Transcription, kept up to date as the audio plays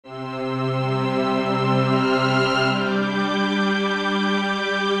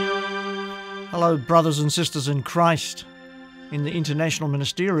Hello, brothers and sisters in Christ, in the International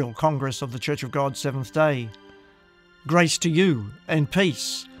Ministerial Congress of the Church of God, Seventh Day. Grace to you and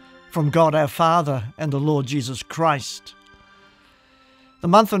peace from God our Father and the Lord Jesus Christ. The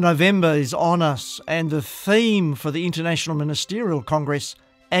month of November is on us, and the theme for the International Ministerial Congress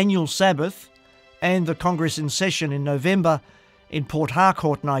Annual Sabbath and the Congress in session in November in Port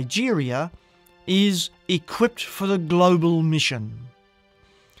Harcourt, Nigeria, is Equipped for the Global Mission.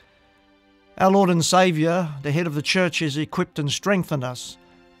 Our Lord and Saviour, the head of the church, has equipped and strengthened us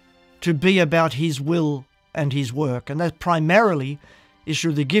to be about His will and His work, and that primarily is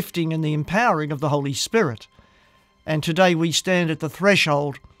through the gifting and the empowering of the Holy Spirit. And today we stand at the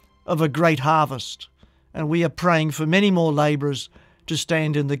threshold of a great harvest, and we are praying for many more labourers to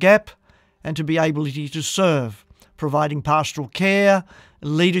stand in the gap and to be able to serve, providing pastoral care,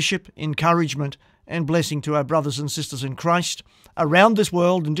 leadership, encouragement and blessing to our brothers and sisters in Christ around this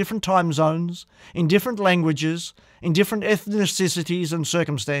world in different time zones, in different languages, in different ethnicities and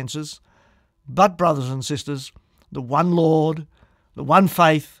circumstances. But, brothers and sisters, the one Lord, the one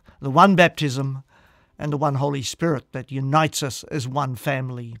faith, the one baptism, and the one Holy Spirit that unites us as one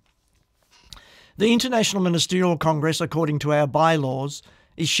family. The International Ministerial Congress, according to our bylaws,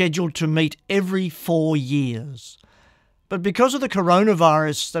 is scheduled to meet every 4 years. But because of the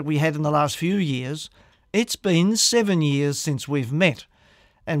coronavirus that we had in the last few years, it's been 7 years since we've met,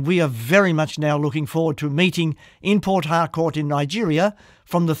 and we are very much now looking forward to meeting in Port Harcourt in Nigeria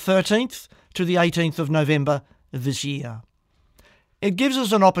from the 13th to the 18th of November this year. It gives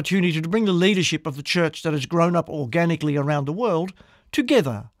us an opportunity to bring the leadership of the church that has grown up organically around the world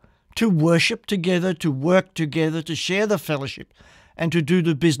together, to worship together, to work together, to share the fellowship, and to do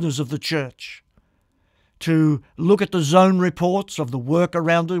the business of the church, to look at the zone reports of the work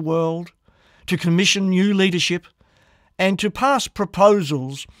around the world, to commission new leadership, and to pass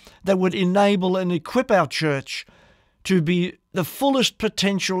proposals that would enable and equip our church to be the fullest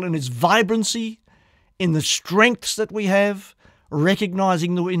potential in its vibrancy, in the strengths that we have,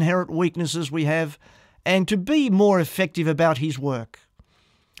 recognizing the inherent weaknesses we have, and to be more effective about His work.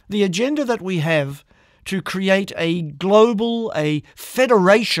 The agenda that we have to create a global, a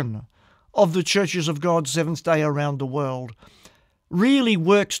federation of the churches of God Seventh Day around the world really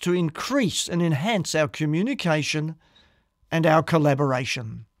works to increase and enhance our communication and our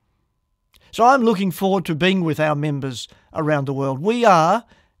collaboration. So I'm looking forward to being with our members around the world. We are,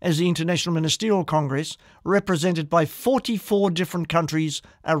 as the International Ministerial Congress, represented by 44 different countries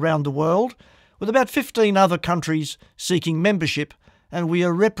around the world, with about 15 other countries seeking membership, and we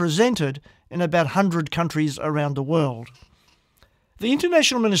are represented in about 100 countries around the world. The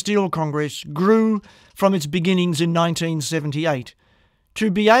International Ministerial Congress grew from its beginnings in 1978 to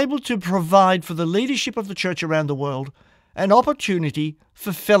be able to provide for the leadership of the church around the world an opportunity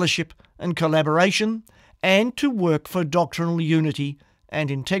for fellowship and collaboration, and to work for doctrinal unity and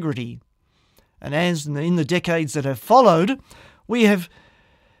integrity. And as in the decades that have followed, we have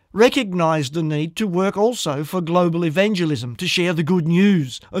recognized the need to work also for global evangelism, to share the good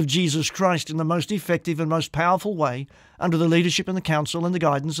news of Jesus Christ in the most effective and most powerful way under the leadership and the counsel and the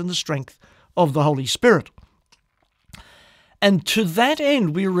guidance and the strength of the Holy Spirit. And to that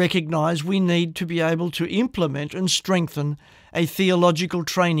end, we recognize we need to be able to implement and strengthen a theological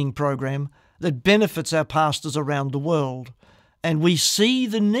training program that benefits our pastors around the world. And we see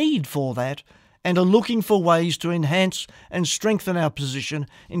the need for that and are looking for ways to enhance and strengthen our position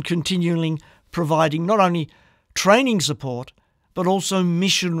in continuing providing not only training support, but also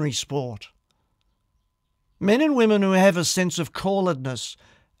missionary support. Men and women who have a sense of calledness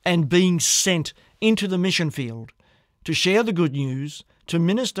and being sent into the mission field to share the good news, to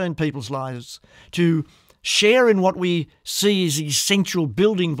minister in people's lives, to share in what we see as essential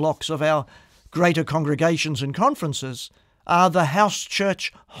building blocks of our greater congregations and conferences, are the house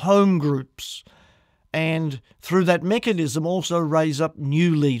church home groups, and through that mechanism also raise up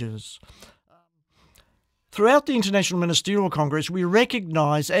new leaders. Throughout the International Ministerial Congress, we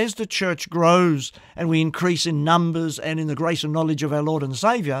recognise as the church grows and we increase in numbers and in the grace and knowledge of our Lord and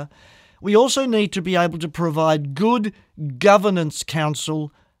Saviour, we also need to be able to provide good governance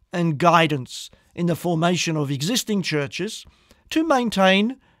counsel and guidance in the formation of existing churches to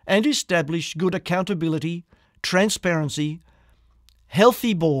maintain and establish good accountability, transparency,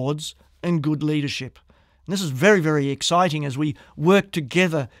 healthy boards, and good leadership. And this is very, very exciting as we work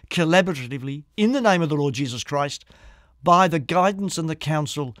together collaboratively in the name of the Lord Jesus Christ by the guidance and the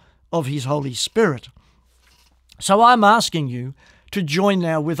counsel of His Holy Spirit. So I'm asking you to join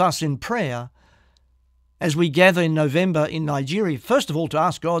now with us in prayer as we gather in November in Nigeria, first of all to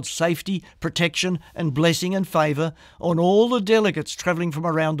ask God's safety, protection and blessing and favour on all the delegates travelling from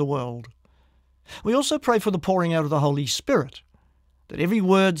around the world. We also pray for the pouring out of the Holy Spirit, that every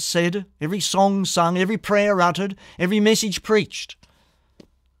word said, every song sung, every prayer uttered, every message preached,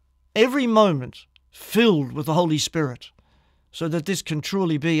 every moment filled with the Holy Spirit, so that this can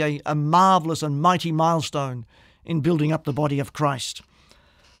truly be a marvellous and mighty milestone in building up the body of Christ.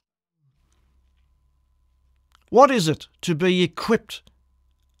 What is it to be equipped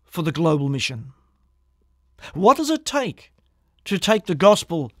for the global mission? What does it take to take the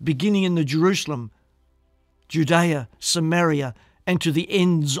gospel beginning in the Jerusalem, Judea, Samaria, and to the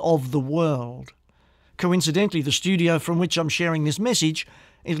ends of the world? Coincidentally, the studio from which I'm sharing this message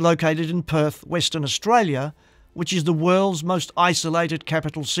is located in Perth, Western Australia, which is the world's most isolated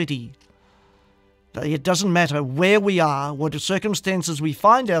capital city. It doesn't matter where we are, what circumstances we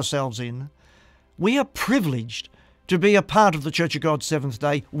find ourselves in, we are privileged to be a part of the Church of God Seventh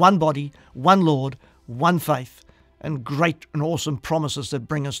Day, one body, one Lord, one faith, and great and awesome promises that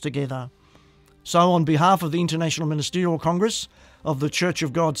bring us together. So on behalf of the International Ministerial Congress of the Church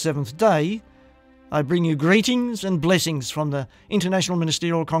of God Seventh Day, I bring you greetings and blessings from the International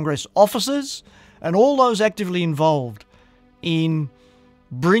Ministerial Congress officers and all those actively involved in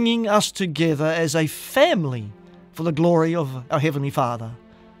bringing us together as a family for the glory of our Heavenly Father.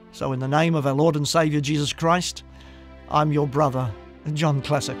 So in the name of our Lord and Saviour Jesus Christ, I'm your brother, John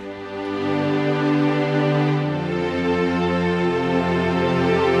Classic.